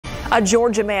A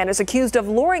Georgia man is accused of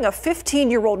luring a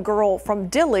 15-year-old girl from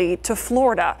Dilley to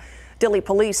Florida. Dilley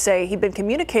police say he'd been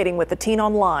communicating with the teen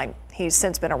online. He's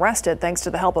since been arrested thanks to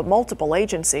the help of multiple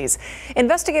agencies.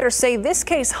 Investigators say this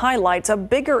case highlights a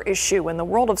bigger issue in the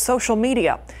world of social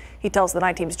media. He tells the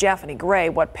 9 Team's Japhanie Gray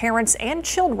what parents and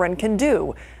children can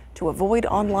do to avoid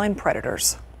online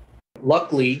predators.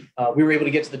 Luckily, we were able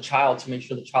to get to the child to make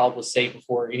sure the child was safe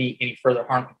before any further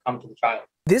harm could come to the child.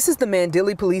 This is the man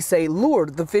Dilley police say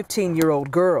lured the 15-year-old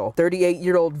girl.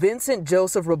 38-year-old Vincent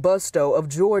Joseph Robusto of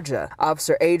Georgia.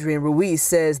 Officer Adrian Ruiz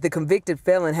says the convicted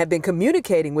felon had been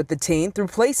communicating with the teen through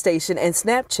PlayStation and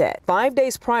Snapchat. 5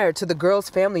 days prior to the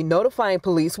girl's family notifying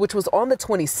police, which was on the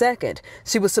 22nd,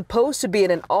 she was supposed to be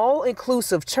in an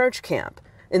all-inclusive church camp.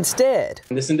 Instead,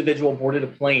 this individual boarded a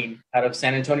plane out of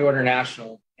San Antonio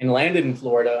International and landed in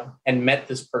Florida and met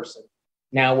this person.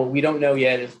 Now, what we don't know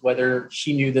yet is whether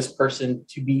she knew this person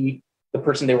to be the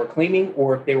person they were claiming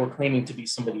or if they were claiming to be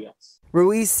somebody else.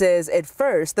 Ruiz says at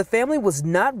first the family was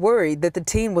not worried that the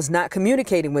teen was not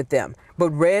communicating with them, but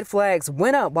red flags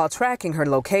went up while tracking her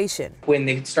location. When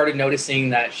they started noticing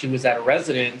that she was at a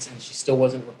residence and she still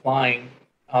wasn't replying,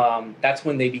 that's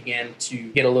when they began to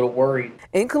get a little worried.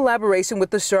 In collaboration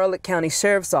with the Charlotte County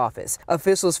Sheriff's Office,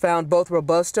 officials found both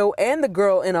Robusto and the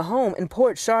girl in a home in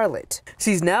Port Charlotte.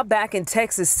 She's now back in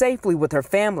Texas safely with her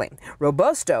family.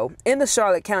 Robusto in the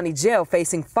Charlotte County Jail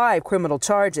facing 5 criminal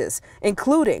charges,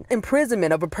 including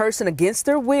imprisonment of a person against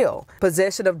their will,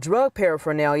 possession of drug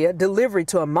paraphernalia, delivery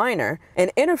to a minor,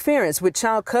 and interference with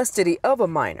child custody of a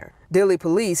minor. Dilley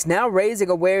police now raising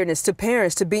awareness to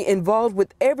parents to be involved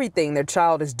with everything their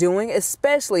child is doing,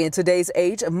 especially in today's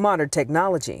age of modern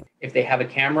technology. If they have a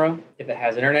camera, if it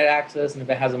has internet access, and if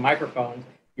it has a microphone,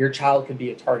 your child could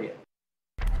be a target.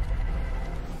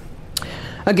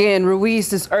 Again,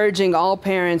 Ruiz is urging all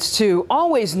parents to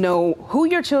always know who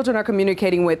your children are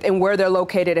communicating with and where they're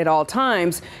located at all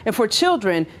times. And for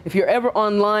children, if you're ever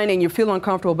online and you feel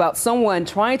uncomfortable about someone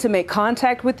trying to make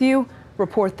contact with you,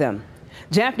 report them.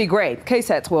 Japhanie Gray,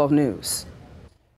 KSAT 12 News.